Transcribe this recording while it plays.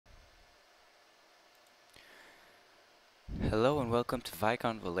Hello and welcome to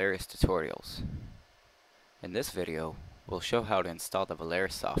Vicon Valerus tutorials. In this video, we'll show how to install the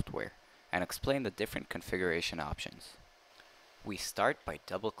Valerus software and explain the different configuration options. We start by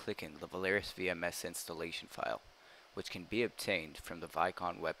double-clicking the Valerus VMS installation file, which can be obtained from the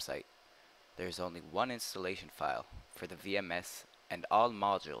Vicon website. There is only one installation file for the VMS and all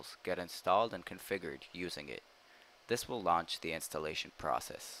modules get installed and configured using it. This will launch the installation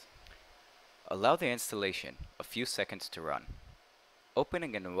process. Allow the installation a few seconds to run.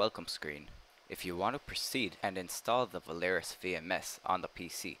 Opening in a welcome screen, if you want to proceed and install the Valerus VMS on the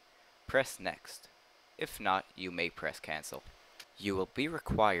PC, press Next. If not, you may press Cancel. You will be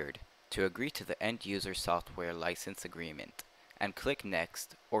required to agree to the End User Software License Agreement and click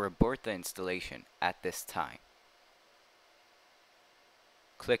Next or abort the installation at this time.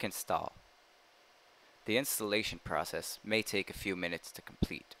 Click Install. The installation process may take a few minutes to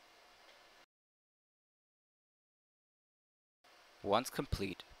complete. Once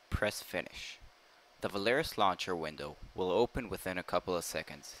complete, press Finish. The Valerus Launcher window will open within a couple of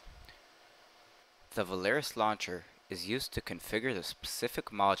seconds. The Valerus Launcher is used to configure the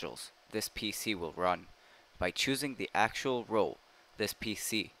specific modules this PC will run by choosing the actual role this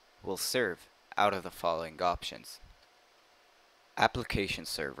PC will serve out of the following options. Application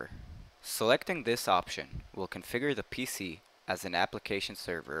Server. Selecting this option will configure the PC as an application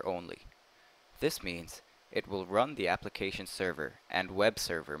server only. This means it will run the application server and web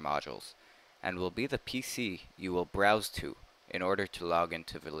server modules and will be the PC you will browse to in order to log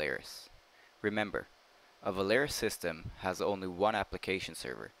into Valerus. Remember, a Valerus system has only one application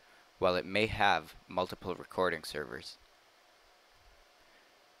server, while it may have multiple recording servers.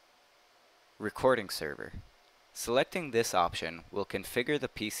 Recording Server. Selecting this option will configure the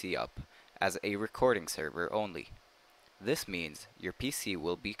PC up as a recording server only. This means your PC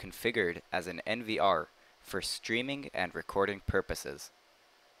will be configured as an NVR for streaming and recording purposes.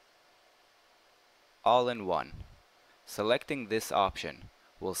 All-in-one. Selecting this option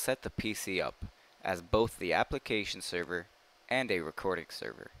will set the PC up as both the application server and a recording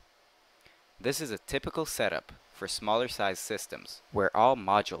server. This is a typical setup for smaller size systems where all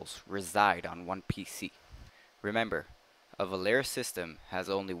modules reside on one PC. Remember, a Valerus system has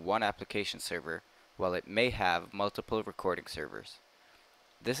only one application server while it may have multiple recording servers.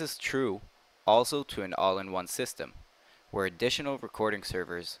 This is true also to an all-in-one system, where additional recording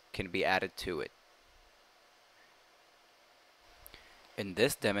servers can be added to it. In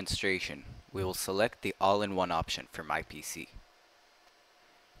this demonstration, we will select the all-in-one option for my PC.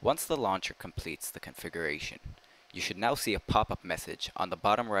 Once the launcher completes the configuration, you should now see a pop-up message on the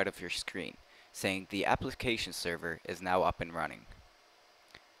bottom right of your screen saying the application server is now up and running.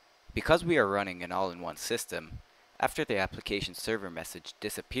 Because we are running an all-in-one system, after the application server message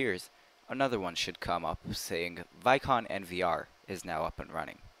disappears, another one should come up saying Vicon NVR is now up and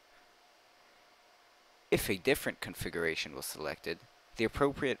running. If a different configuration was selected, the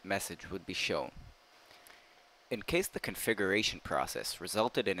appropriate message would be shown. In case the configuration process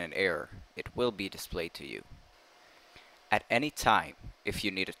resulted in an error, it will be displayed to you. At any time, if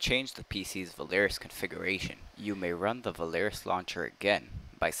you need to change the PC's Valerus configuration, you may run the Valerus Launcher again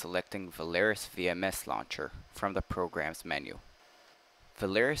by selecting Valerus VMS Launcher from the Programs menu.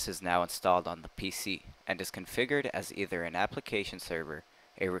 Valerus is now installed on the PC and is configured as either an application server,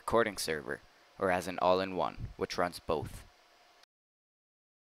 a recording server, or as an all-in-one, which runs both.